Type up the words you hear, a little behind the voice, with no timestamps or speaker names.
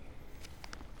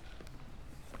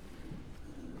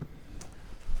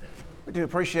We do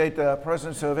appreciate the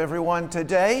presence of everyone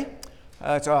today.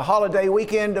 It's a holiday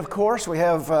weekend, of course. We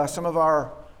have some of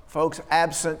our folks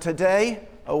absent today,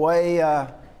 away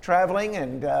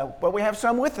traveling, but we have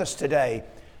some with us today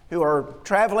who are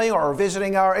traveling or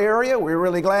visiting our area. We're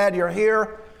really glad you're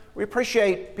here. We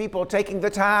appreciate people taking the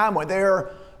time when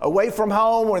they're away from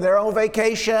home or they're on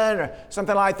vacation or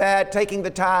something like that, taking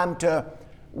the time to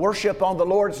worship on the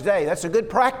Lord's Day. That's a good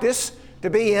practice to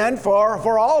be in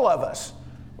for all of us.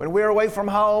 When we're away from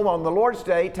home on the Lord's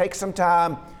Day, take some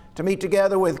time to meet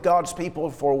together with God's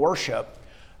people for worship.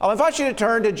 I'll invite you to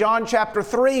turn to John chapter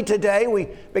 3 today. We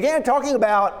began talking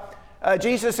about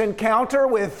Jesus' encounter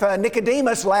with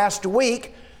Nicodemus last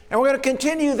week, and we're going to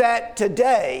continue that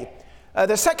today.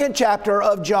 The second chapter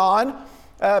of John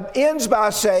ends by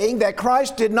saying that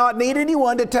Christ did not need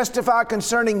anyone to testify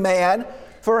concerning man,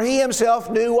 for he himself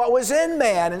knew what was in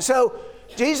man. And so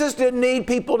Jesus didn't need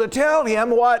people to tell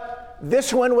him what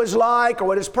this one was like, or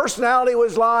what his personality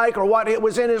was like, or what it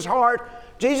was in his heart.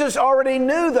 Jesus already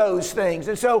knew those things.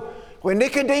 And so when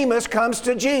Nicodemus comes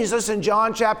to Jesus in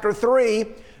John chapter 3,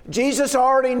 Jesus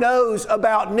already knows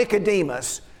about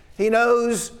Nicodemus. He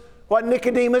knows what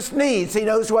Nicodemus needs. He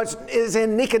knows what is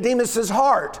in Nicodemus's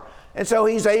heart. And so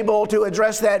he's able to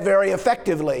address that very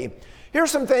effectively.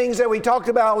 Here's some things that we talked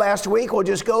about last week. We'll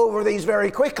just go over these very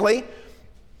quickly.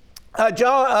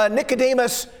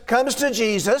 Nicodemus comes to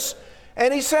Jesus,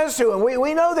 and he says to him,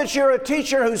 we know that you're a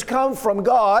teacher who's come from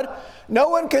God. No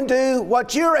one can do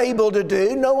what you're able to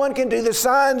do. No one can do the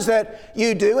signs that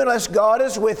you do unless God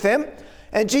is with him.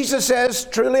 And Jesus says,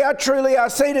 truly I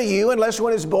say to you, unless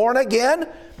one is born again,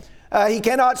 he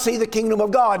cannot see the kingdom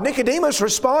of God. Nicodemus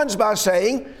responds by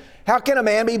saying, how can a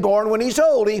man be born when he's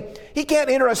old? He can't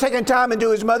enter a second time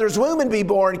into his mother's womb and be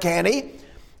born, can he?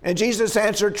 And Jesus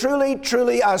answered,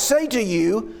 truly I say to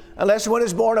you, unless one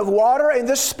is born of water and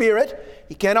the Spirit,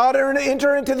 he cannot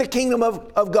enter into the kingdom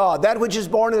of God. That which is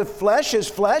born of flesh is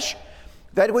flesh.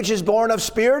 That which is born of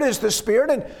spirit is the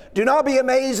Spirit. And do not be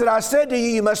amazed that I said to you,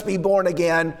 you must be born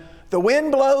again. The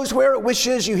wind blows where it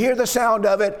wishes, you hear the sound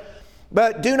of it,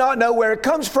 but do not know where it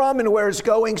comes from and where it's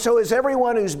going. So is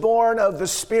everyone who's born of the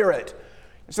Spirit.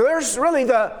 So there's really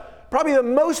probably the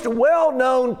most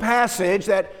well-known passage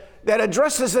that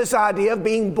addresses this idea of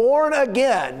being born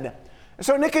again.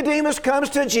 So Nicodemus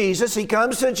comes to Jesus. He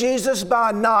comes to Jesus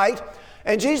by night,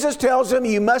 and Jesus tells him,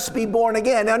 you must be born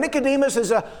again. Now, Nicodemus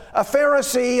is a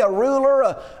Pharisee, a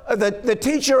ruler, the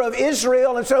teacher of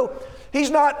Israel, and so he's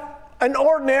not an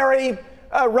ordinary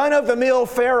run-of-the-mill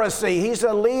Pharisee. He's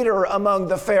a leader among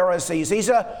the Pharisees. He's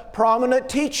a prominent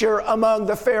teacher among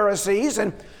the Pharisees,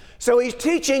 and so he's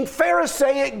teaching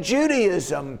Pharisaic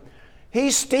Judaism.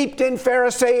 He's steeped in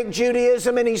Pharisaic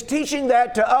Judaism, and he's teaching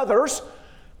that to others.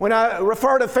 When I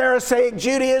refer to Pharisaic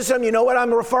Judaism, you know what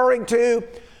I'm referring to?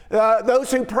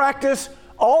 Those who practice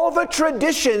all the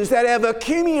traditions that have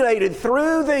accumulated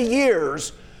through the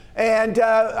years, and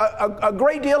a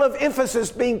great deal of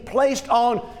emphasis being placed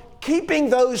on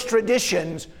keeping those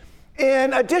traditions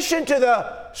in addition to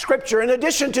the Scripture, in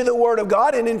addition to the Word of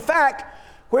God. And in fact,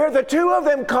 where the two of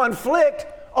them conflict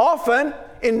often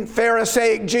in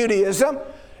Pharisaic Judaism,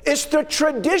 it's the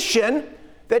tradition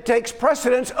that takes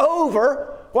precedence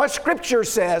over what Scripture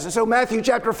says. And so Matthew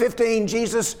chapter 15,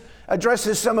 Jesus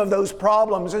addresses some of those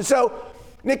problems. And so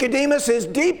Nicodemus is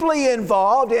deeply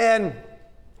involved in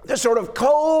this sort of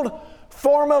cold,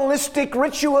 formalistic,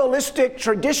 ritualistic,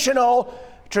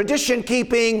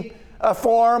 tradition-keeping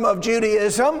form of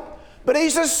Judaism. But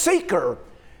he's a seeker.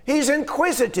 He's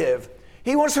inquisitive.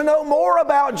 He wants to know more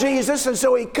about Jesus, and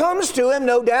so he comes to him,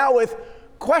 no doubt, with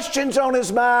questions on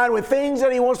his mind, with things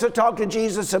that he wants to talk to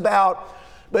Jesus about.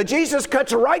 But Jesus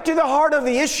cuts right to the heart of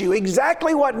the issue,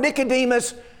 exactly what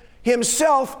Nicodemus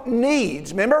himself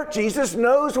needs. Remember, Jesus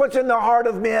knows what's in the heart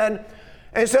of men.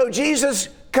 And so Jesus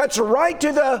cuts right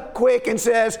to the quick and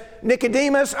says,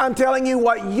 Nicodemus, I'm telling you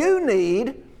what you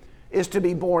need is to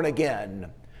be born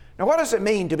again. Now, what does it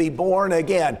mean to be born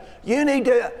again? You need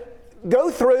to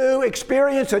go through,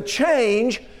 experience a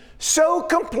change so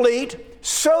complete,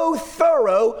 so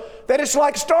thorough, that it's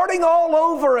like starting all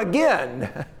over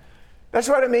again. That's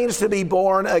what it means to be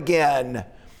born again.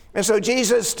 And so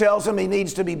Jesus tells him he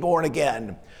needs to be born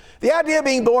again. The idea of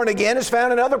being born again is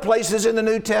found in other places in the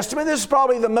New Testament. This is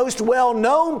probably the most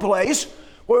well-known place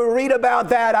where we read about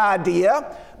that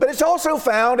idea. But it's also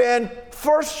found in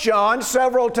 1 John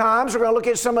several times. We're going to look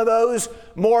at some of those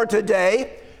more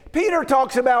today. Peter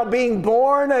talks about being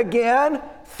born again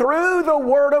through the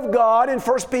Word of God in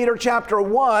 1 Peter chapter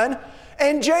 1.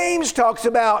 And James talks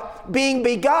about being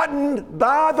begotten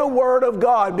by the Word of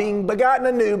God, being begotten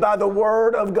anew by the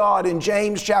Word of God in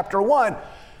James chapter 1.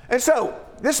 And so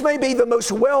this may be the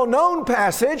most well-known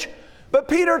passage, but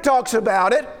Peter talks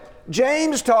about it,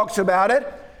 James talks about it,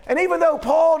 and even though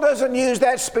Paul doesn't use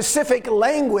that specific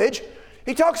language,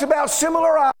 he talks about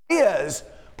similar ideas.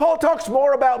 Paul talks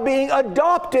more about being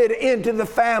adopted into the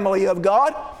family of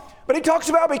God, but he talks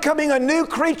about becoming a new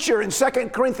creature in 2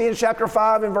 Corinthians chapter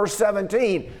 5 and verse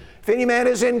 17. If any man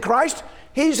is in Christ,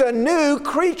 he's a new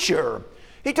creature.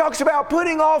 He talks about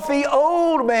putting off the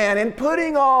old man and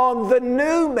putting on the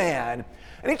new man.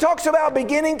 And he talks about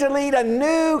beginning to lead a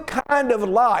new kind of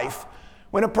life.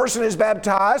 When a person is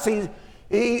baptized,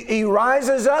 he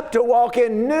rises up to walk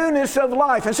in newness of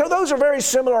life. And so those are very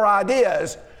similar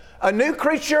ideas. A new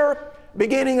creature,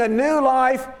 beginning a new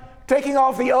life, taking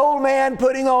off the old man,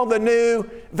 putting on the new.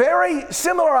 Very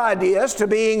similar ideas to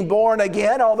being born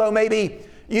again, although maybe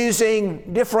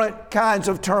using different kinds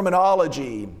of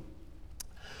terminology.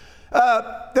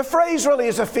 The phrase really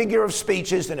is a figure of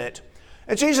speech, isn't it?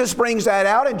 And Jesus brings that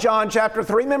out in John chapter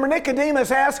 3. Remember,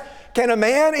 Nicodemus asked, can a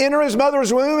man enter his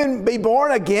mother's womb and be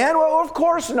born again? Well, of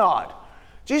course not.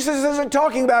 Jesus isn't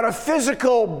talking about a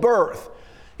physical birth.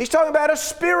 He's talking about a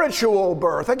spiritual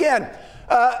birth. Again,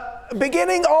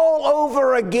 beginning all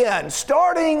over again,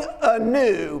 starting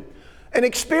anew, an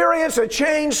experience, a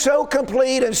change so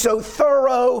complete and so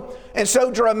thorough and so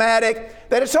dramatic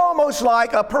that it's almost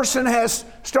like a person has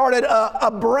started a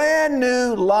brand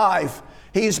new life.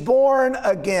 He's born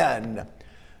again.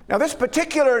 Now, this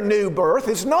particular new birth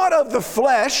is not of the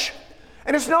flesh,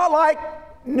 and it's not like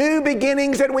new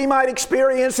beginnings that we might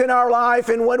experience in our life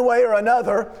in one way or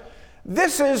another.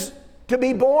 This is to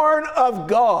be born of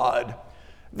God.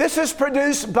 This is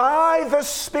produced by the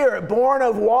Spirit, born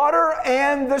of water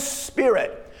and the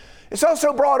Spirit. It's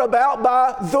also brought about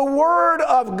by the Word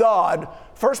of God.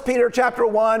 1 Peter chapter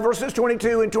 1, verses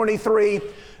 22 and 23,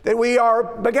 that we are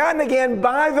begotten again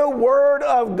by the Word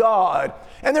of God.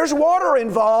 And there's water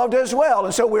involved as well.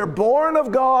 And so we're born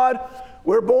of God.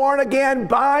 We're born again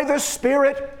by the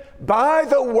Spirit, by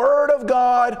the Word of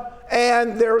God,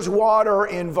 and there's water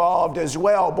involved as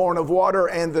well, born of water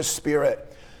and the Spirit.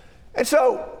 And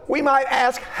so we might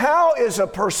ask, how is a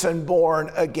person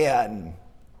born again?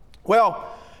 Well,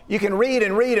 you can read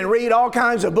and read and read all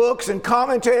kinds of books and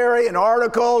commentary and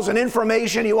articles and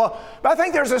information you want, but I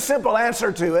think there's a simple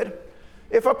answer to it.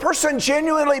 If a person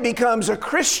genuinely becomes a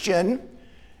Christian,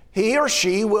 he or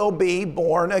she will be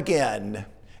born again.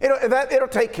 It'll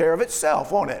take care of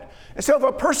itself, won't it? And so if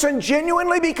a person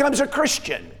genuinely becomes a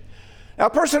Christian, now, a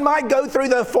person might go through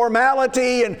the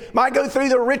formality and might go through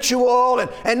the ritual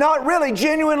and not really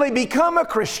genuinely become a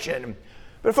Christian.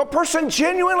 But if a person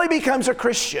genuinely becomes a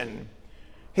Christian,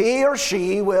 he or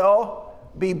she will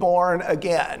be born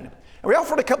again. And we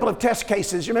offered a couple of test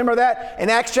cases. You remember that? In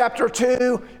Acts chapter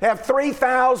 2, they have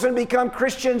 3,000 become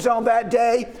Christians on that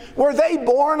day. Were they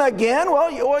born again?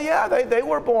 Well, yeah, they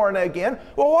were born again.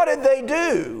 Well, what did they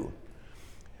do?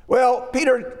 Well,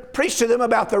 Peter preached to them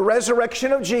about the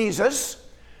resurrection of Jesus.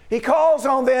 He calls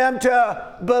on them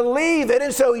to believe it,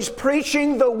 and so he's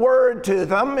preaching the word to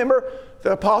them. Remember,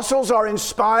 the apostles are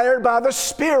inspired by the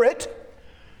Spirit.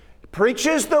 He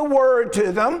preaches the word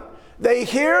to them. They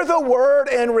hear the word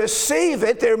and receive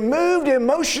it. They're moved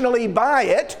emotionally by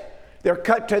it. They're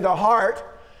cut to the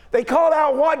heart. They call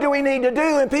out, what do we need to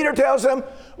do? And Peter tells them,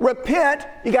 repent.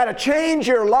 You got to change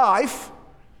your life.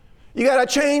 You got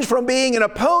to change from being an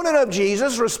opponent of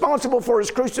Jesus, responsible for his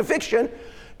crucifixion,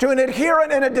 to an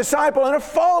adherent and a disciple and a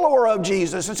follower of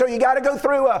Jesus. And so you got to go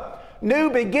through a new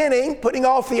beginning, putting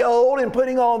off the old and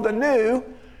putting on the new.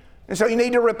 And so you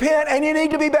need to repent and you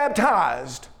need to be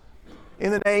baptized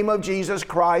in the name of Jesus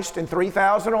Christ. And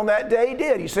 3,000 on that day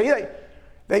did. You see,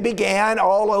 they began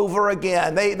all over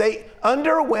again. They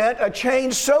underwent a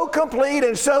change so complete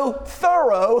and so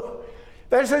thorough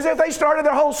that it's as if they started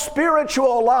their whole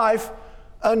spiritual life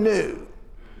anew.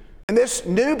 And this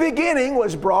new beginning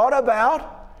was brought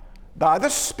about by the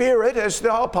Spirit as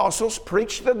the apostles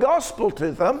preached the gospel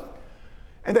to them.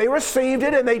 And they received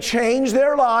it and they changed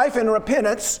their life in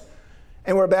repentance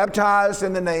and were baptized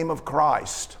in the name of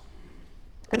Christ.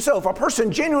 And so if a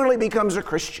person genuinely becomes a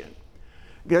Christian,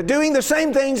 they're doing the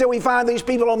same things that we find these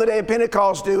people on the day of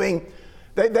Pentecost doing,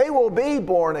 they will be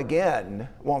born again,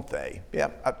 won't they?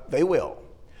 Yeah, they will.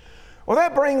 Well,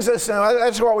 that brings us,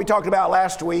 that's what we talked about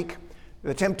last week.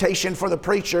 The temptation for the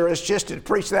preacher is just to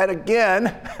preach that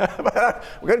again. We're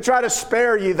going to try to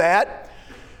spare you that.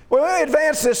 We're going to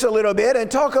advance this a little bit and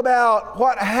talk about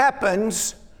what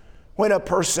happens when a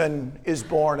person is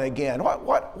born again.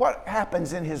 What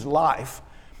happens in his life?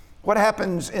 What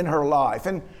happens in her life?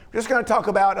 And we're just going to talk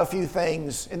about a few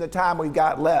things in the time we've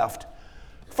got left.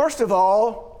 First of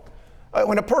all,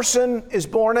 when a person is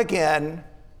born again,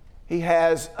 he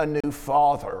has a new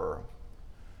father.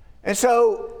 And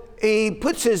so he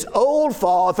puts his old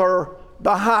father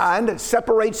behind,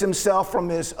 separates himself from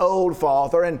his old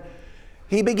father, and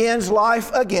he begins life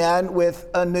again with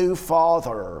a new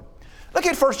father. Look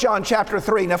at 1 John chapter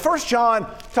 3. Now, 1 John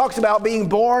talks about being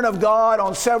born of God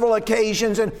on several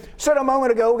occasions, and said a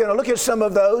moment ago, we're going to look at some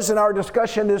of those in our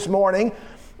discussion this morning.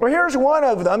 Well, here's one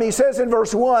of them. He says in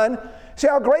verse 1, see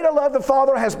how great a love the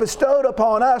Father has bestowed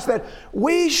upon us that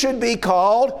we should be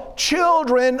called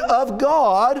children of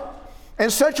God,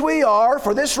 and such we are.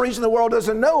 For this reason the world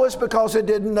doesn't know us, because it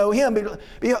didn't know him.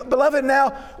 Beloved,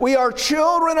 now we are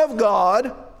children of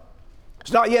God.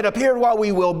 It's not yet appeared what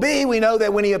we will be. We know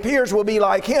that when he appears, we'll be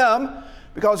like him,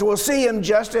 because we'll see him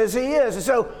just as he is.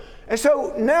 And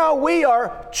so now we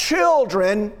are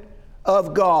children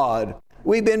of God.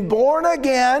 We've been born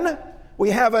again.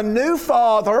 We have a new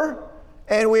father,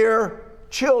 and we're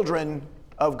children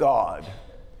of God.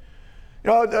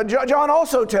 You know, John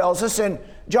also tells us in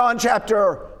John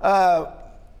chapter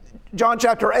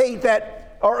 8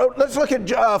 that, or let's look at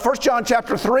 1 John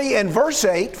chapter 3 and verse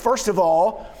 8, first of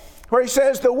all, where he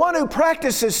says, the one who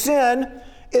practices sin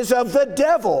is of the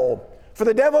devil, for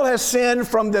the devil has sinned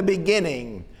from the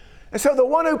beginning. And so the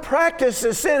one who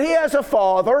practices sin, he has a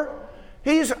father.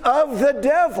 He's of the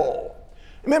devil.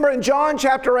 Remember in John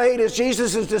chapter 8, as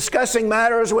Jesus is discussing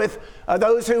matters with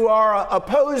those who are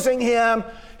opposing him,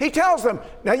 he tells them,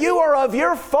 now you are of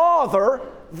your father,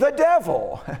 the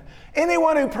devil.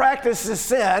 Anyone who practices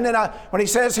sin, and when he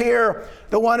says here,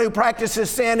 the one who practices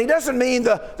sin, he doesn't mean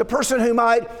the person who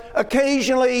might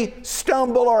occasionally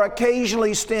stumble or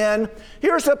occasionally sin.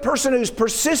 Here's a person who's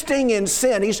persisting in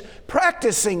sin. He's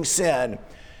practicing sin.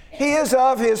 He is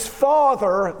of his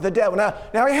father, the devil.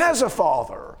 Now he has a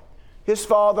father. His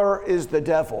father is the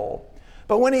devil.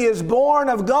 But when he is born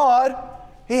of God,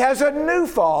 he has a new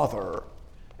father.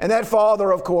 And that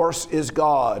father, of course, is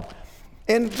God.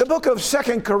 In the book of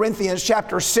 2 Corinthians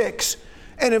chapter 6,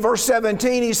 and in verse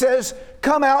 17, he says,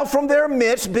 come out from their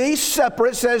midst, be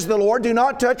separate, says the Lord. Do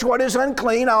not touch what is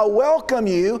unclean. I'll welcome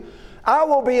you. I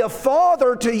will be a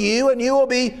father to you, and you will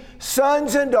be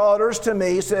sons and daughters to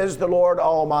me, says the Lord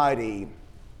Almighty.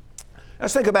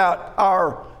 Let's think about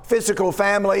our physical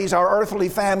families, our earthly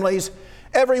families.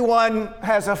 Everyone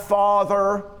has a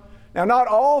father. Now, not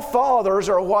all fathers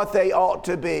are what they ought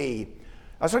to be.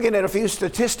 I was looking at a few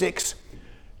statistics.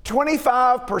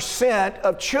 25%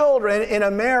 of children in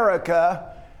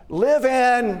America live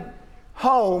in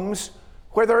homes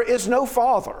where there is no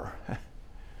father.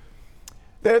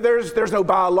 There's no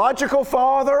biological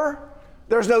father.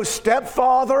 There's no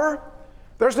stepfather.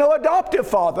 There's no adoptive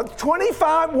father.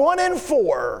 1 in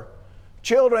 4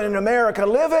 children in America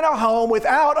live in a home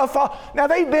without a father. Now,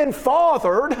 they've been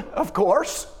fathered, of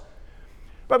course,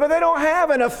 but they don't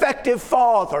have an effective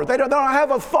father. They don't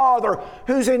have a father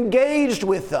who's engaged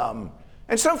with them.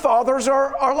 And some fathers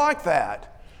are like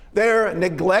that. They're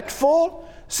neglectful.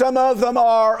 Some of them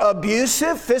are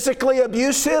abusive, physically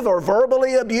abusive or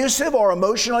verbally abusive or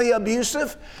emotionally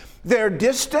abusive. They're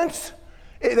distant.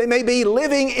 They may be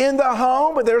living in the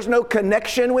home, but there's no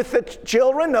connection with the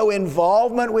children, no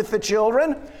involvement with the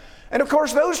children. And of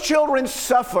course, those children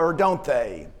suffer, don't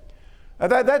they?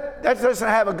 That doesn't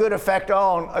have a good effect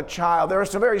on a child. There are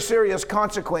some very serious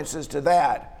consequences to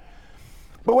that.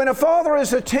 But when a father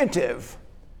is attentive,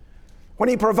 when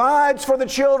he provides for the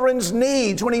children's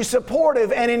needs, when he's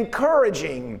supportive and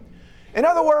encouraging, in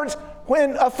other words,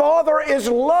 when a father is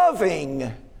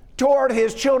loving toward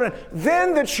his children,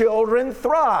 then the children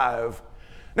thrive.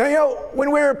 Now, you know, when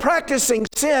we're practicing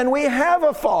sin, we have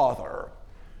a father.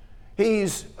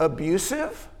 He's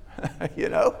abusive, you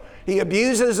know. He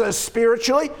abuses us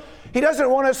spiritually. He doesn't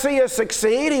want to see us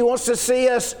succeed. He wants to see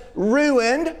us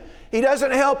ruined. He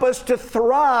doesn't help us to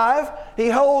thrive. He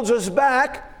holds us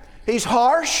back. He's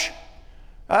harsh,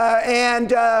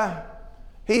 and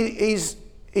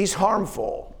he's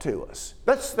harmful to us.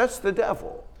 That's the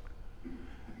devil.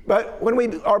 But when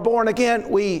we are born again,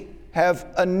 we have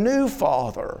a new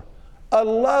father, a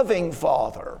loving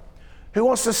father who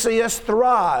wants to see us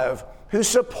thrive, who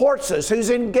supports us, who's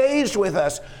engaged with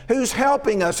us, who's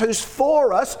helping us, who's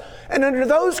for us. And under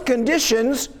those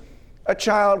conditions, a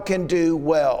child can do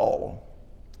well.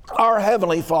 Our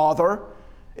Heavenly Father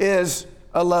is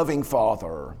a loving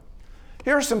Father.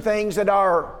 Here are some things that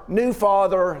our new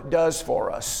Father does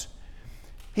for us.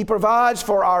 He provides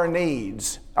for our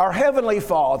needs. Our Heavenly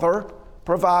Father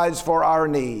provides for our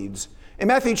needs. In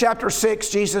Matthew chapter 6,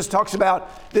 Jesus talks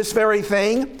about this very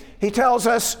thing. He tells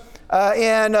us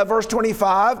in verse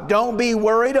 25, don't be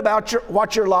worried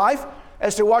about your life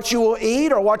as to what you will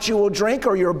eat or what you will drink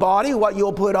or your body, what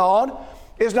you'll put on.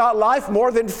 Is not life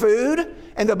more than food,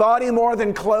 and the body more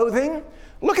than clothing?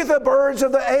 Look at the birds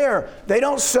of the air. They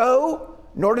don't sow,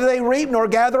 nor do they reap, nor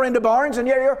gather into barns, and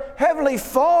yet your heavenly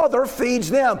Father feeds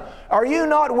them. Are you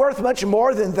not worth much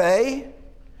more than they?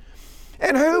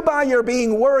 And who by your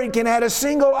being worried can add a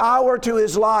single hour to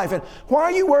his life? And why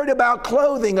are you worried about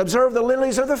clothing? Observe the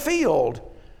lilies of the field,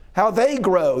 how they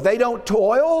grow. They don't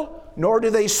toil, nor do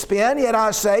they spin. Yet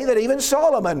I say that even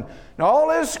Solomon, in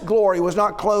all his glory, was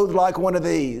not clothed like one of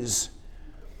these.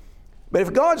 But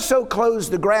if God so clothes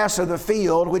the grass of the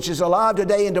field, which is alive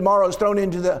today and tomorrow is thrown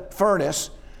into the furnace,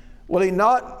 will he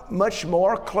not much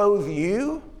more clothe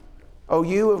you, O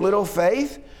you of little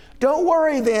faith? Don't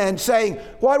worry then, saying,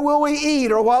 what will we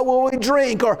eat, or what will we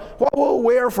drink, or what will we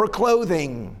wear for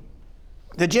clothing?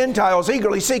 The Gentiles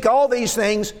eagerly seek all these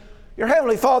things. Your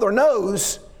heavenly Father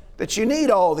knows that you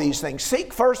need all these things.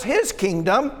 Seek first his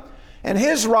kingdom and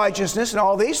his righteousness, and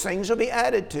all these things will be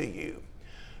added to you.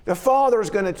 Your Father's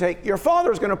going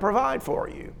to provide for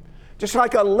you. Just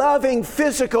like a loving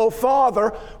physical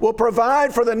father will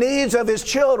provide for the needs of his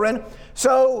children,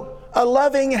 so a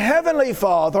loving heavenly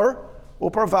Father will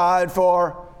provide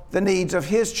for the needs of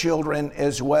his children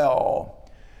as well.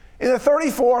 In the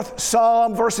 34th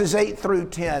Psalm, verses 8 through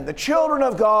 10, the children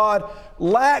of God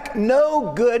lack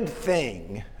no good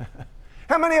thing.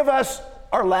 How many of us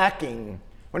are lacking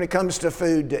when it comes to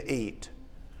food to eat?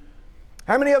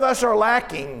 How many of us are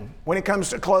lacking when it comes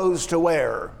to clothes to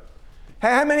wear?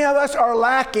 How many of us are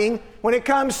lacking when it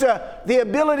comes to the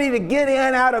ability to get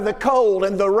in out of the cold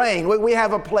and the rain? We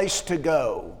have a place to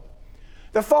go.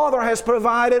 The Father has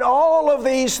provided all of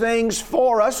these things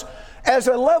for us as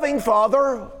a loving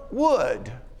Father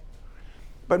would.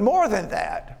 But more than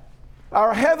that,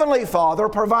 our Heavenly Father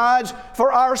provides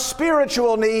for our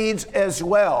spiritual needs as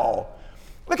well.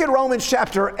 Look at Romans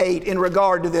chapter 8 in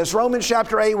regard to this. Romans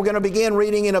chapter 8, we're going to begin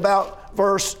reading in about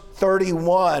verse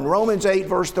 31. Romans 8,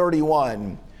 verse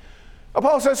 31.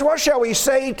 Paul says, what shall we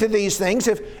say to these things?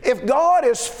 If God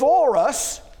is for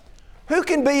us, who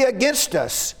can be against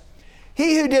us?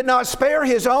 He who did not spare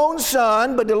his own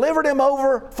Son, but delivered him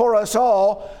over for us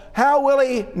all, how will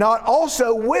he not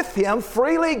also with him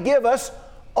freely give us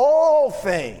all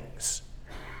things?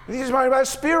 These are about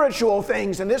spiritual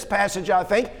things in this passage, I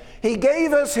think. He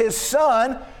gave us his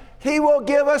Son. He will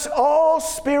give us all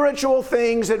spiritual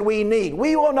things that we need.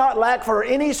 We will not lack for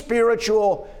any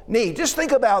spiritual need. Just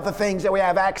think about the things that we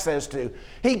have access to.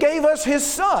 He gave us his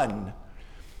Son.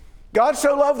 God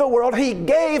so loved the world, he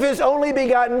gave his only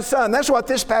begotten Son. That's what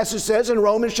this passage says in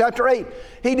Romans chapter 8.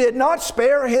 He did not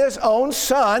spare his own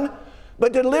Son,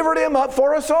 but delivered him up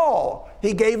for us all.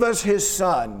 He gave us his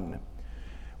Son.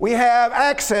 We have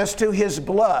access to his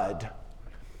blood.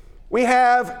 We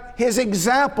have his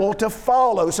example to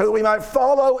follow so that we might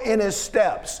follow in his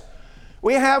steps.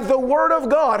 We have the Word of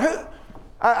God.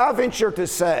 I venture to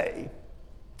say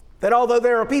that although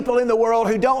there are people in the world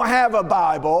who don't have a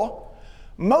Bible,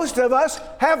 most of us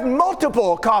have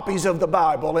multiple copies of the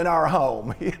Bible in our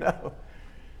home. Peter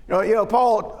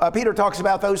talks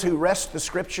about those who rest the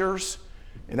Scriptures.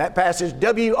 In that passage,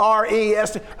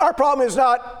 W-R-E-S-T. Our problem is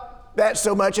not that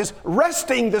so much as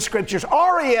resting the Scriptures,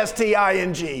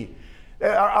 R-E-S-T-I-N-G.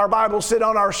 Our Bibles sit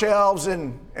on our shelves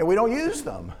and we don't use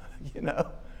them,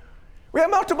 We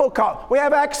have multiple copies. We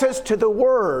have access to the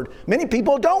Word. Many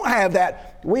people don't have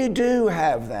that. We do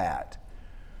have that.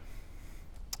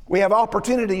 We have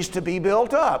opportunities to be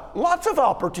built up. Lots of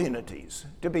opportunities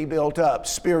to be built up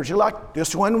spiritually, like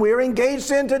this one we're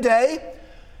engaged in today.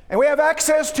 And we have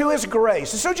access to his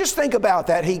grace. And so just think about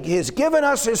that. He has given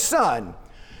us his Son.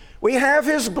 We have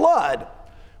his blood.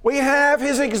 We have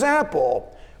his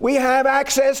example. We have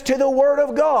access to the Word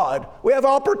of God. We have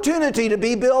opportunity to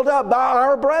be built up by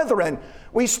our brethren.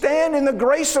 We stand in the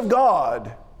grace of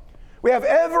God. We have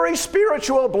every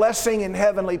spiritual blessing in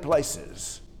heavenly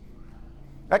places.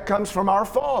 That comes from our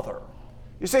Father.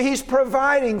 You see, he's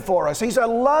providing for us. He's a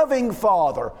loving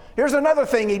Father. Here's another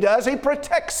thing he does. He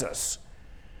protects us.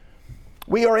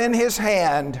 We are in his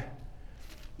hand.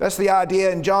 That's the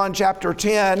idea in John chapter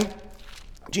 10.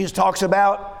 Jesus talks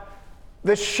about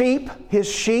the sheep,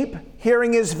 his sheep,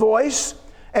 hearing his voice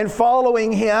and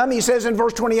following him. He says in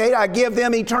verse 28, I give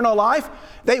them eternal life.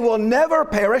 They will never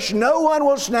perish. No one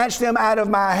will snatch them out of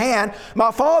my hand.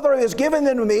 My Father who has given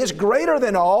them to me is greater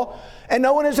than all, and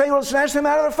no one is able to snatch them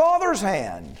out of the Father's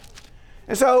hand.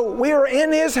 And so we are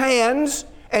in his hands,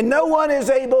 and no one is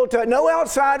able to, no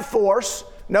outside force,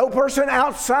 no person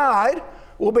outside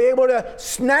will be able to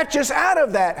snatch us out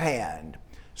of that hand,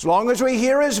 as long as we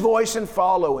hear his voice and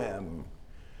follow him.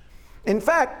 In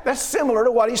fact, that's similar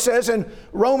to what he says in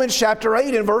Romans chapter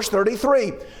 8 and verse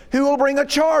 33. Who will bring a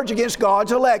charge against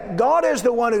God's elect? God is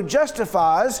the one who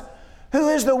justifies. Who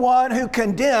is the one who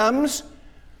condemns?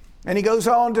 And he goes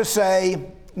on to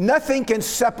say, nothing can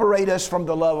separate us from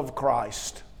the love of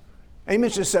Christ. And he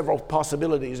mentions several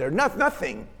possibilities there.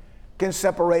 Nothing can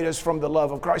separate us from the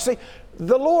love of Christ. See,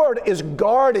 the Lord is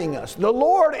guarding us. The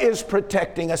Lord is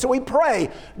protecting us. So we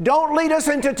pray, don't lead us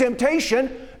into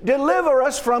temptation. Deliver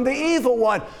us from the evil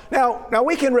one. Now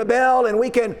we can rebel and we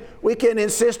can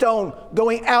insist on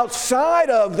going outside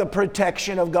of the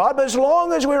protection of God. But as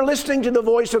long as we're listening to the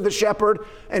voice of the shepherd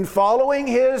and following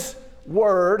his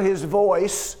word, his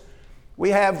voice, we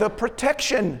have the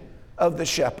protection of the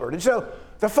shepherd. And so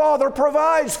the Father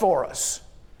provides for us.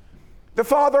 The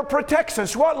Father protects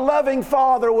us. What loving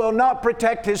father will not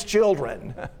protect his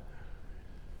children?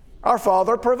 Our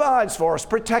Father provides for us,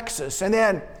 protects us. And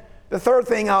then the third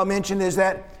thing I'll mention is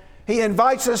that he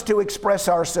invites us to express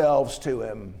ourselves to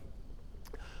him.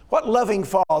 What loving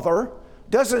father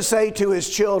doesn't say to his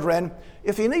children,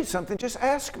 if you need something, just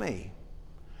ask me.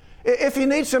 If you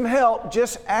need some help,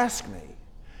 just ask me.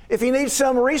 If you need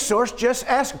some resource, just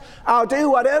ask me. I'll do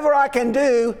whatever I can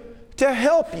do to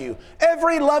help you.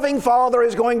 Every loving father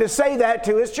is going to say that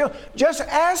to his children. Just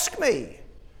ask me.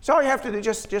 That's all you have to do,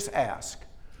 just ask.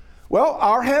 Well,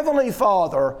 our Heavenly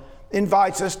Father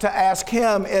invites us to ask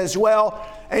him as well.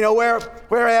 You know,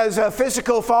 whereas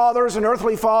physical fathers and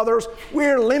earthly fathers,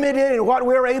 we're limited in what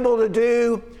we're able to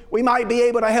do. We might be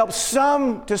able to help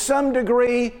to some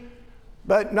degree,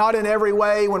 but not in every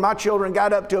way. When my children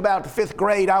got up to about the 5th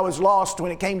grade, I was lost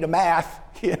when it came to math,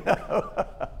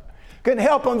 Couldn't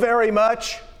help them very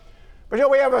much. But you know,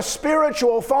 we have a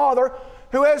spiritual father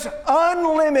who has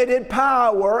unlimited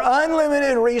power,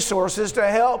 unlimited resources to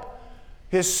help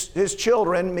his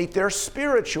children meet their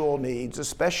spiritual needs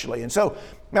especially. And so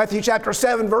Matthew chapter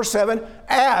 7 verse 7,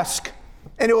 ask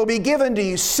and it will be given to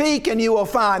you. Seek and you will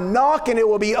find. Knock and it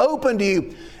will be open to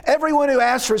you. Everyone who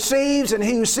asks receives, and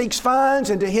he who seeks finds,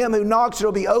 and to him who knocks it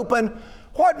will be open.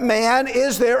 What man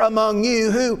is there among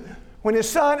you who, when his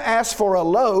son asks for a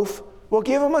loaf, will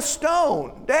give him a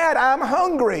stone? Dad, I'm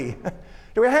hungry.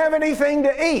 Do we have anything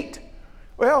to eat?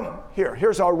 Well,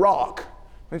 here's a rock.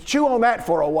 Let's chew on that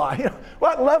for a while.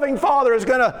 What loving father is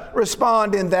going to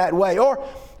respond in that way? Or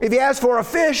if he asks for a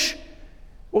fish,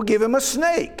 we'll give him a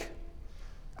snake.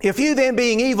 If you then,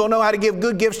 being evil, know how to give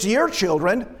good gifts to your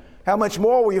children, how much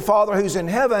more will your Father who's in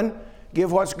heaven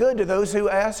give what's good to those who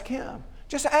ask him?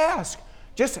 Just ask.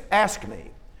 Just ask me.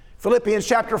 Philippians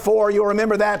chapter 4, you'll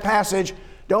remember that passage.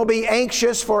 Don't be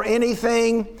anxious for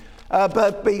anything,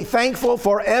 but be thankful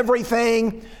for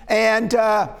everything. And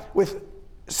with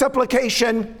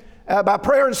supplication, by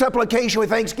prayer and supplication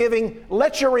with thanksgiving,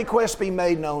 let your requests be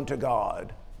made known to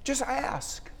God. Just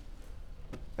ask.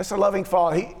 That's a loving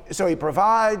Father. So he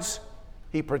provides,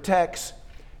 he protects,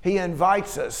 he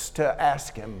invites us to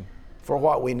ask him for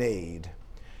what we need.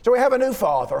 So we have a new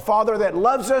Father, a Father that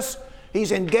loves us,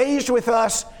 he's engaged with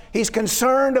us, he's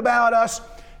concerned about us.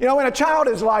 You know, when a child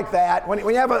is like that, when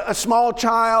you have a small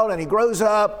child and he grows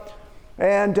up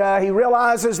and he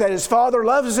realizes that his father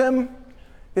loves him,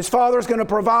 his father's going to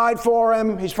provide for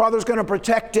him, his father's going to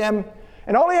protect him,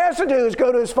 and all he has to do is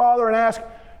go to his father and ask,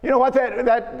 you know what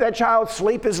that child's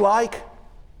sleep is like?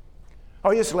 Oh,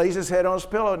 he just lays his head on his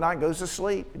pillow at night and goes to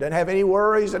sleep. He doesn't have any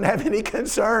worries, doesn't have any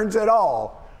concerns at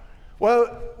all.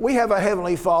 Well, we have a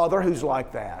Heavenly Father who's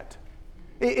like that,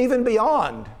 even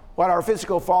beyond what our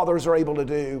physical fathers are able to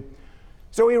do.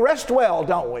 So we rest well,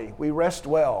 don't we? We rest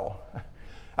well.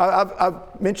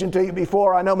 I've mentioned to you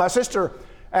before, I know my sister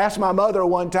asked my mother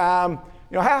one time,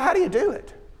 you know, how do you do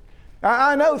it?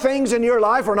 I know things in your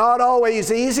life are not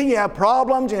always easy. You have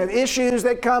problems, you have issues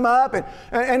that come up,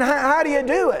 and how do you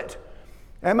do it?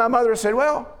 And my mother said,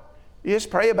 well, you just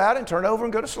pray about it and turn over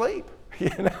and go to sleep.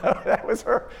 That was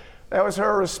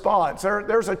her response.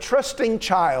 There's a trusting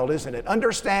child, isn't it?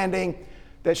 Understanding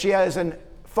that she has a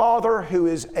father who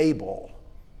is able.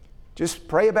 Just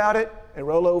pray about it and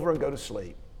roll over and go to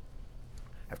sleep.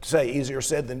 I have to say, easier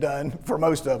said than done for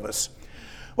most of us.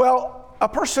 Well, a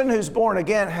person who's born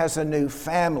again has a new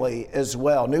family as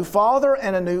well. New father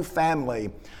and a new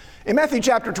family. In Matthew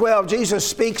chapter 12, Jesus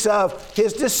speaks of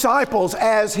his disciples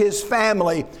as his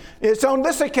family. It's on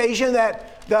this occasion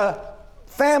that the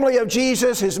family of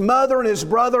Jesus, his mother and his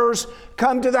brothers,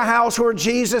 come to the house where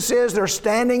Jesus is. They're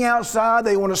standing outside.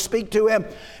 They want to speak to him.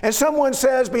 And someone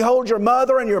says, behold, your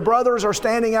mother and your brothers are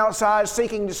standing outside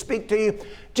seeking to speak to you.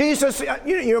 Jesus,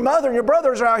 your mother and your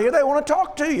brothers are out here. They want to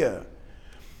talk to you.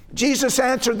 Jesus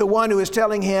answered the one who was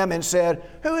telling him and said,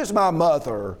 who is my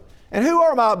mother And who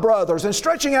are my brothers? And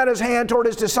stretching out his hand toward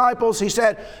his disciples, he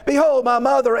said, Behold, my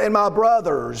mother and my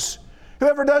brothers.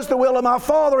 Whoever does the will of my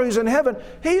Father who's in heaven,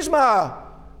 he's my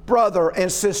brother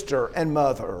and sister and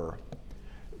mother.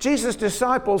 Jesus'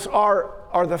 disciples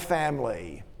are the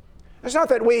family. It's not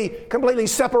that we completely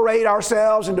separate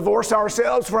ourselves and divorce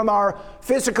ourselves from our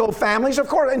physical families. Of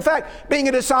course, in fact, being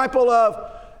a disciple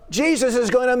of Jesus is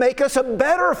going to make us a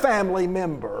better family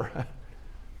member.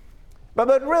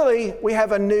 But really, we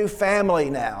have a new family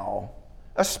now,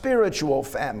 a spiritual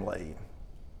family.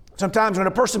 Sometimes when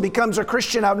a person becomes a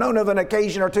Christian, I've known of an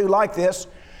occasion or two like this,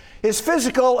 his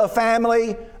physical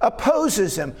family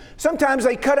opposes him. Sometimes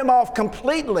they cut him off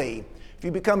completely. If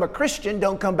you become a Christian,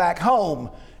 don't come back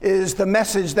home, is the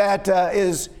message that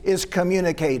is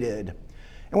communicated.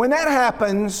 And when that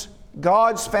happens,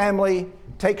 God's family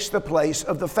takes the place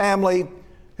of the family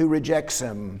who rejects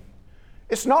him.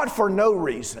 It's not for no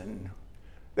reason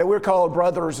that we're called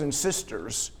brothers and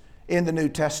sisters in the New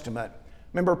Testament.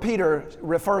 Remember, Peter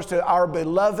refers to our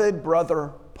beloved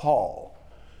brother Paul.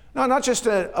 No, not just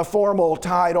a formal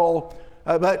title,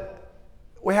 but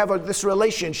we have this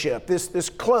relationship, this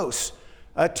close,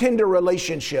 tender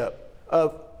relationship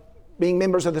of being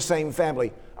members of the same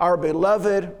family. Our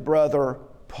beloved brother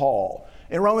Paul.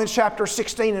 In Romans chapter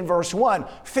 16 and verse 1,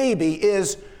 Phoebe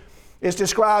is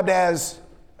described as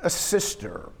a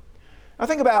sister. Now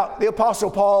think about the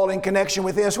Apostle Paul in connection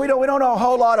with this. We don't know a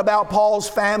whole lot about Paul's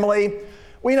family.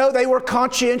 We know they were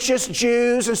conscientious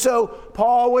Jews, and so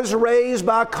Paul was raised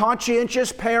by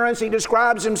conscientious parents. He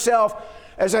describes himself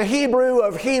as a Hebrew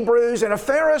of Hebrews and a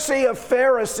Pharisee of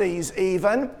Pharisees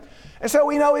even. And so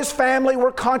we know his family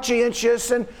were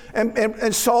conscientious,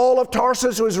 and Saul of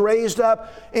Tarsus was raised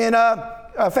up in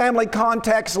a family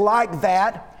context like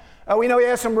that. We know he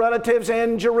has some relatives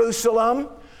in Jerusalem.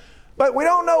 But we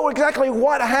don't know exactly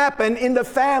what happened in the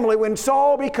family when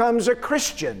Saul becomes a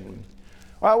Christian.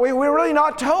 We're really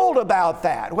not told about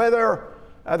that, whether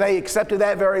they accepted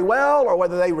that very well or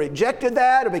whether they rejected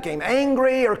that or became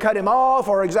angry or cut him off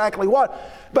or exactly what.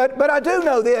 But I do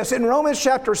know this. In Romans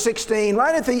chapter 16,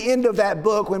 right at the end of that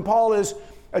book, when Paul is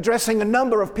addressing a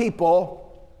number of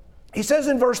people, he says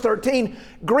in verse 13,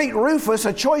 Greet Rufus,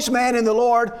 a choice man in the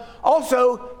Lord,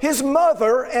 also his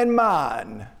mother and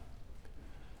mine.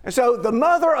 And so the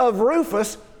mother of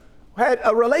Rufus had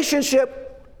a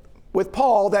relationship with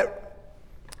Paul that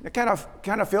kind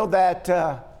of filled that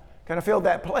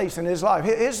place in his life.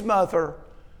 His mother,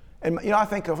 and I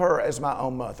think of her as my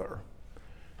own mother,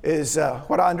 is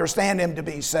what I understand him to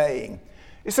be saying.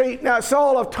 You see, now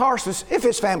Saul of Tarsus, if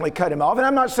his family cut him off, and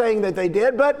I'm not saying that they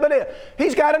did, but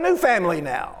he's got a new family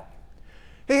now.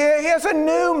 He has a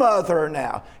new mother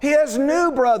now. He has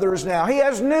new brothers now. He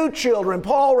has new children.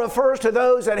 Paul refers to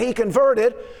those that he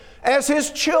converted as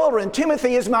his children.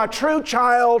 Timothy is my true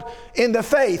child in the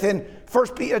faith in 1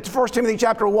 Timothy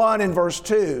chapter 1 and verse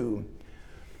 2.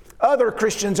 Other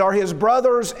Christians are his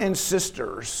brothers and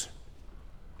sisters.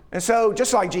 And so,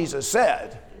 just like Jesus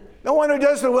said, no one who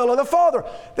does the will of the Father.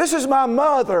 This is my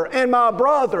mother and my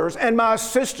brothers and my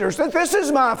sisters. This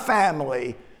is my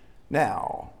family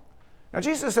now. Now,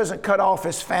 Jesus doesn't cut off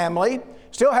his family.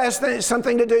 Still has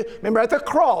something to do. Remember, at the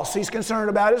cross, he's concerned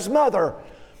about his mother.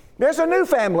 There's a new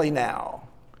family now.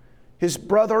 His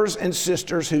brothers and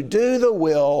sisters who do the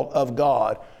will of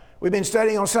God. We've been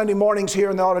studying on Sunday mornings here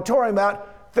in the auditorium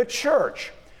about the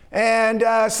church. And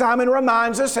Simon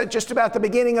reminds us at just about the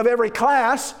beginning of every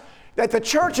class that the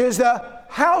church is the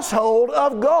household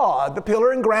of God, the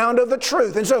pillar and ground of the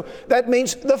truth. And so that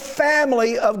means the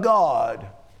family of God.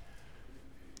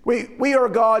 We are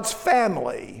God's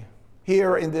family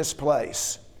here in this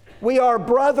place. We are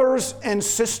brothers and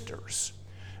sisters.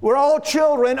 We're all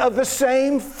children of the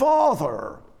same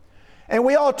Father. And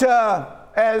we ought to,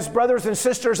 as brothers and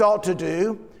sisters ought to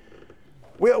do,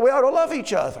 we ought to love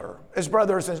each other as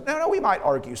brothers and sisters. Now, we might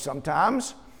argue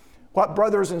sometimes. What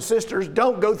brothers and sisters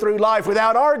don't go through life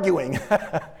without arguing.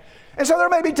 And so there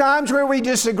may be times where we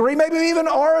disagree, maybe we even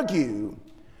argue.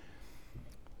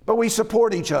 But we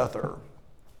support each other.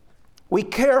 We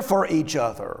care for each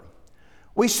other.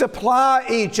 We supply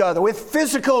each other with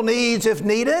physical needs if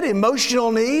needed,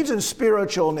 emotional needs and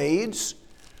spiritual needs.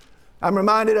 I'm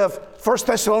reminded of 1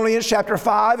 Thessalonians chapter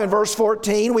 5 and verse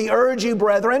 14. We urge you,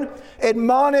 brethren,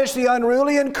 admonish the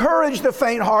unruly, encourage the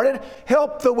faint-hearted,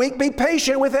 help the weak, be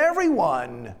patient with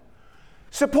everyone.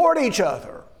 Support each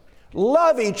other,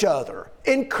 love each other,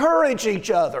 encourage each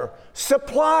other,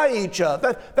 supply each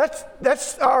other.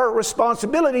 That's our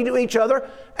responsibility to each other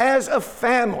as a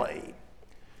family.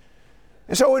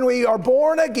 And so when we are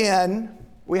born again,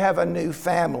 we have a new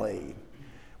family.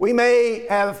 We may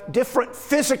have different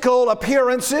physical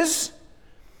appearances,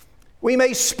 We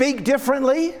may speak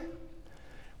differently.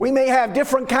 We may have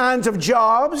different kinds of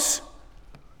jobs.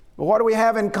 But what do we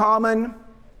have in common?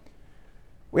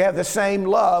 We have the same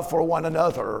love for one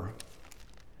another.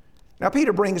 Now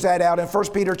Peter brings that out in 1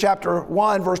 Peter chapter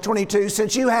 1, verse 22.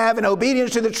 Since you have, in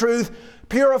obedience to the truth,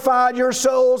 purified your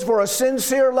souls for a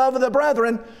sincere love of the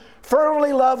brethren,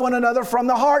 fervently love one another from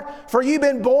the heart, for you've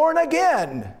been born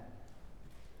again,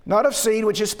 not of seed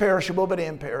which is perishable, but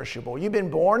imperishable. You've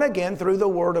been born again through the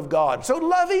Word of God. So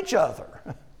love each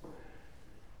other.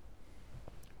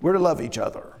 We're to love each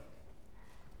other.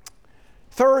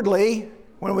 Thirdly,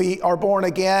 when we are born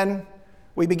again,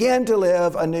 we begin to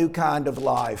live a new kind of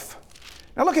life.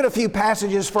 Now look at a few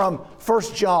passages from 1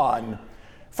 John.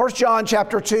 1 John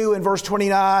chapter 2 and verse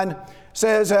 29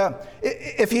 says,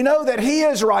 if you know that He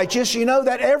is righteous, you know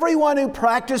that everyone who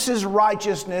practices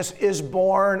righteousness is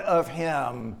born of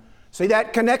Him. See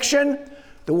that connection?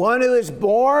 The one who is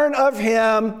born of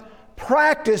Him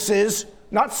practices,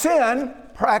 not sin,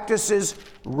 practices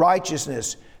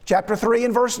righteousness. Chapter 3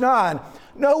 and verse 9.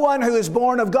 No one who is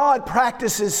born of God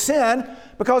practices sin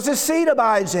because his seed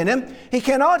abides in him. He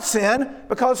cannot sin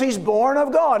because he's born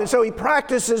of God. And so he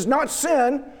practices not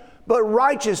sin, but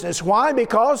righteousness. Why?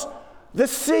 Because the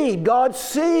seed, God's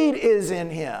seed is in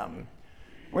him.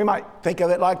 We might think of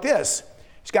it like this.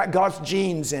 He's got God's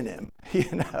genes in him,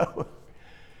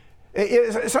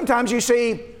 Sometimes you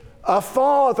see a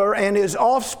father and his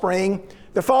offspring.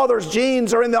 The father's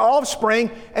genes are in the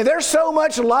offspring, and they're so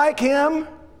much like him.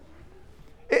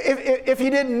 If you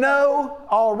didn't know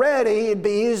already, it'd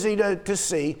be easy to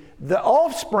see. The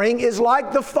offspring is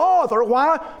like the father.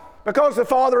 Why? Because the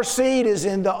father's seed is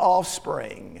in the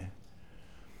offspring.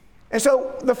 And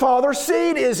so the father's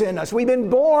seed is in us. We've been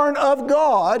born of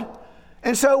God,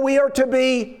 and so we are to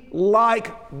be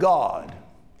like God.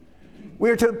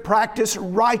 We are to practice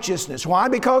righteousness. Why?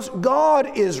 Because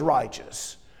God is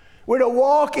righteous. We're to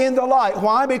walk in the light.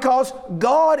 Why? Because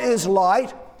God is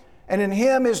light, and in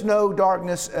Him is no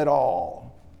darkness at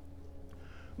all.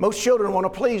 Most children want to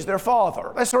please their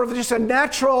father. That's sort of just a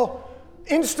natural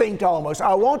instinct almost.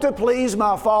 I want to please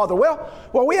my father.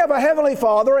 Well, we have a heavenly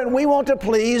Father, and we want to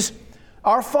please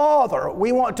our Father.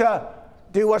 We want to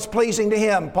do what's pleasing to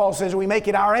Him. Paul says we make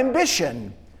it our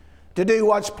ambition to do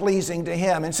what's pleasing to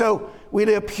Him. And so we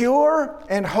live pure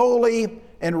and holy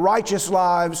and righteous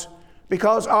lives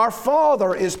because our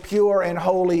Father is pure and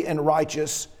holy and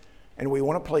righteous, and we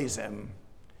want to please Him.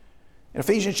 In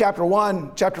Ephesians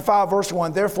chapter 5, verse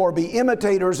 1, therefore be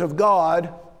imitators of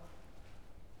God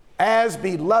as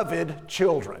beloved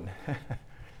children.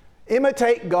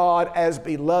 Imitate God as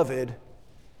beloved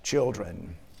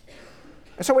children.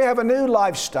 And so we have a new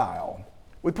lifestyle.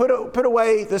 We put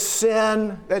away the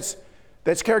sin that's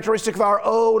characteristic of our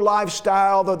old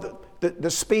lifestyle,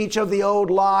 the speech of the old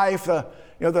life,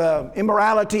 the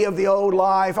immorality of the old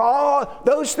life. All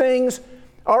those things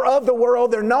are of the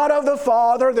world. They're not of the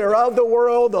Father. They're of the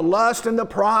world, the lust and the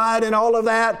pride and all of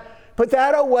that. Put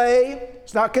that away.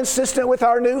 It's not consistent with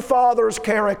our new Father's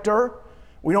character.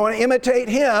 We don't want to imitate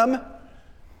Him.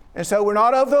 And so we're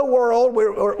not of the world.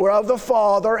 We're of the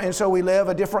Father. And so we live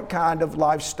a different kind of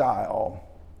lifestyle.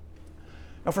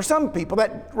 Now, for some people,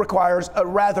 that requires a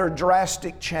rather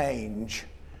drastic change.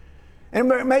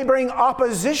 And it may bring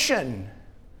opposition.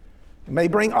 It may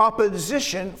bring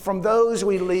opposition from those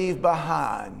we leave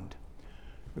behind.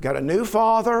 We've got a new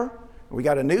father. We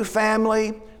got a new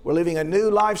family. We're living a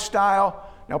new lifestyle.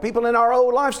 Now, people in our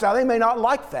old lifestyle, they may not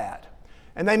like that.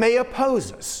 And they may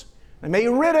oppose us. They may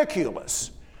ridicule us.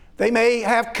 They may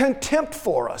have contempt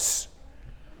for us.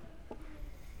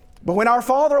 But when our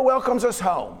Father welcomes us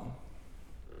home,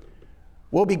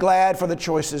 we'll be glad for the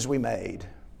choices we made.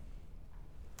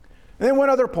 And then one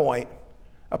other point.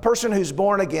 A person who's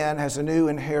born again has a new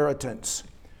inheritance.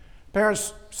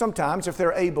 Parents, sometimes, if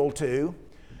they're able to,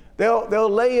 they'll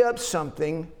lay up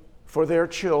something for their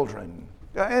children,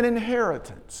 an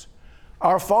inheritance.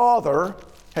 Our Father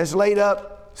has laid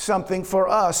up something for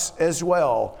us as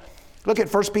well. Look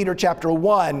at 1 Peter chapter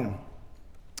 1.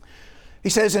 He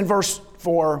says in verse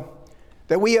 4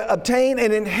 that we obtain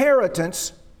an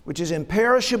inheritance which is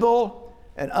imperishable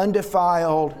and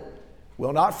undefiled,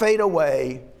 will not fade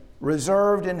away,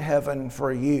 reserved in heaven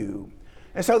for you.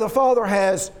 And so the Father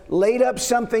has laid up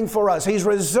something for us. He's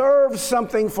reserved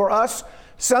something for us,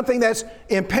 something that's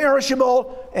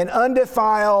imperishable and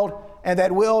undefiled and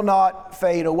that will not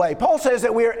fade away. Paul says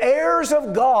that we're heirs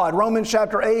of God, Romans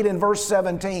chapter 8 and verse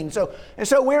 17. So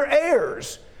we're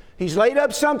heirs. He's laid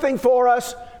up something for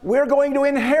us. We're going to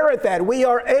inherit that. We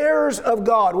are heirs of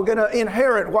God. We're going to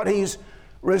inherit what He's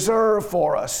reserved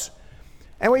for us.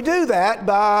 And we do that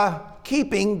by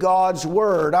keeping God's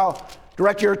Word. I'll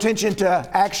Direct your attention to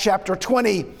Acts chapter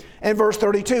 20 and verse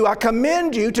 32. I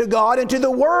commend you to God and to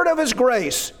the word of His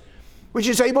grace, which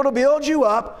is able to build you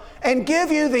up and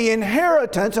give you the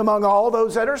inheritance among all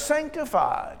those that are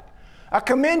sanctified. I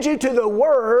commend you to the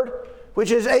word,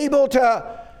 which is able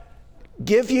to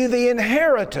give you the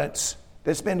inheritance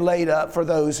that's been laid up for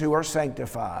those who are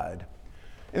sanctified.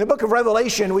 In the book of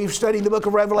Revelation, we've studied the book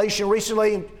of Revelation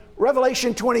recently.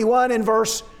 Revelation 21 and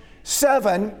verse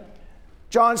 7,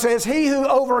 John says, he who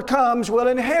overcomes will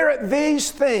inherit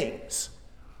these things.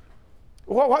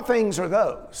 What things are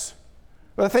those?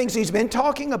 Well, the things he's been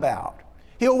talking about.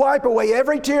 He'll wipe away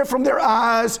every tear from their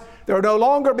eyes. There will no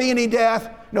longer be any death,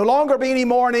 no longer be any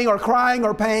mourning or crying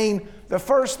or pain. The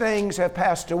first things have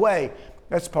passed away.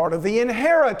 That's part of the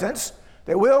inheritance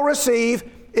that we'll receive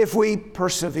if we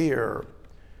persevere.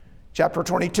 Chapter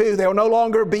 22, there will no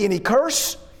longer be any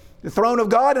curse. The throne of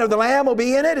God and of the Lamb will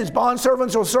be in it. His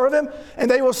bondservants will serve Him,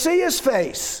 and they will see His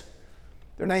face.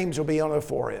 Their names will be on their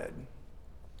forehead.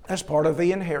 That's part of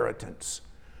the inheritance.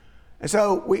 And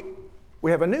so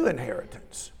we have a new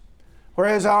inheritance.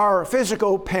 Whereas our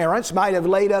physical parents might have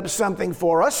laid up something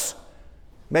for us,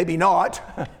 maybe not,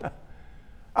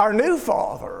 our new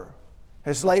Father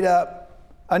has laid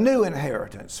up a new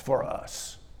inheritance for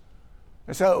us.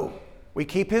 And so we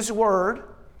keep His word,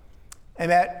 and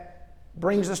that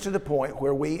brings us to the point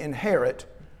where we inherit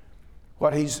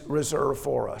what He's reserved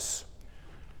for us.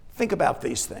 Think about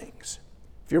these things.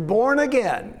 If you're born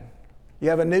again, you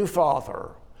have a new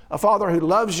Father, a Father who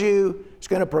loves you, is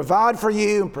going to provide for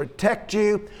you and protect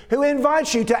you, who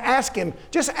invites you to ask Him,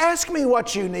 just ask me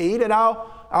what you need and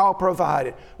I'll provide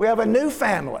it. We have a new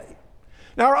family.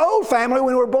 Now, our old family,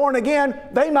 when we're born again,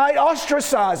 they might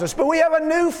ostracize us, but we have a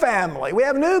new family. We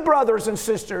have new brothers and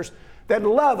sisters that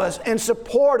love us and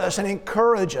support us and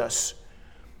encourage us.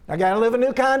 I got to live a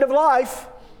new kind of life.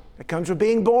 It comes with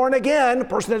being born again. A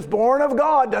person that's born of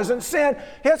God doesn't sin.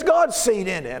 He has God's seed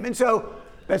in him. And so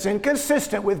that's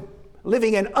inconsistent with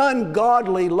living an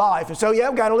ungodly life. And so,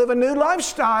 we've got to live a new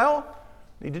lifestyle.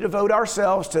 We need to devote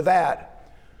ourselves to that.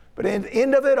 But in the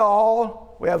end of it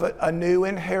all, we have a new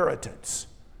inheritance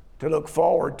to look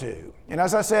forward to. And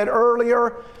as I said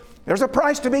earlier, there's a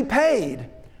price to be paid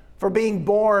for being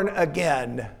born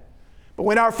again. But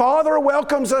when our Father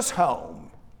welcomes us home,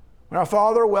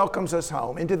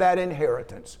 into that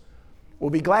inheritance, we'll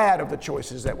be glad of the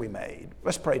choices that we made.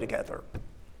 Let's pray together.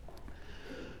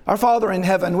 Our Father in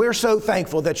heaven, we're so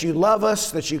thankful that you love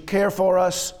us, that you care for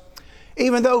us.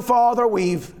 Even though, Father,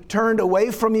 we've turned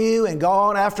away from you and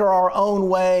gone after our own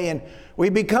way, and we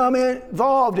become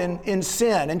involved in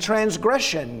sin and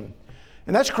transgression.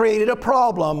 And that's created a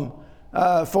problem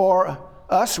for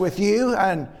us with you,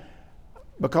 and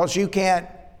because you can't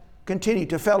continue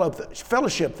to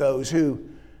fellowship those who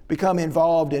become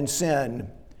involved in sin.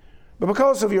 But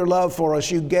because of your love for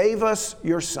us, you gave us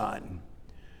your Son.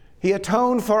 He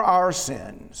atoned for our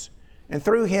sins, and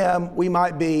through Him we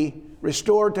might be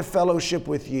restored to fellowship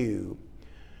with you.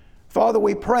 Father,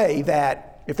 we pray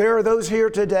that if there are those here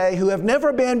today who have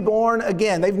never been born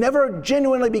again, they've never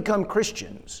genuinely become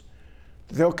Christians,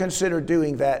 they'll consider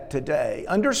doing that today,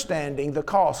 understanding the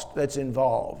cost that's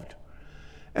involved.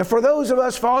 And for those of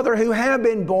us, Father, who have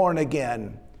been born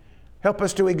again, help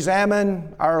us to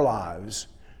examine our lives.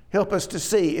 Help us to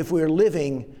see if we're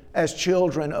living as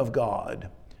children of God.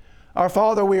 Our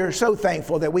Father, we are so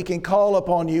thankful that we can call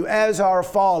upon you as our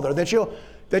Father, that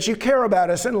you care about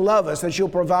us and love us, that you'll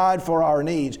provide for our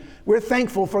needs. We're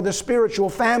thankful for the spiritual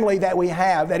family that we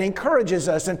have that encourages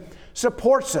us and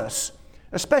supports us,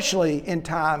 especially in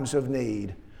times of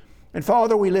need. And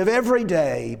Father, we live every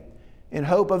day in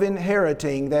hope of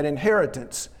inheriting that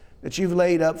inheritance that you've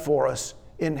laid up for us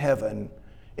in heaven,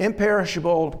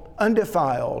 imperishable,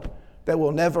 undefiled, that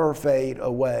will never fade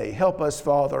away. Help us,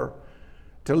 Father,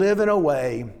 to live in a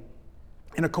way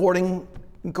in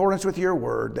accordance with your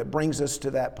word that brings us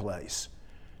to that place.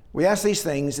 We ask these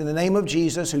things in the name of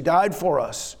Jesus, who died for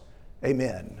us.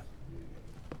 Amen.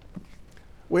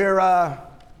 We're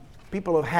people of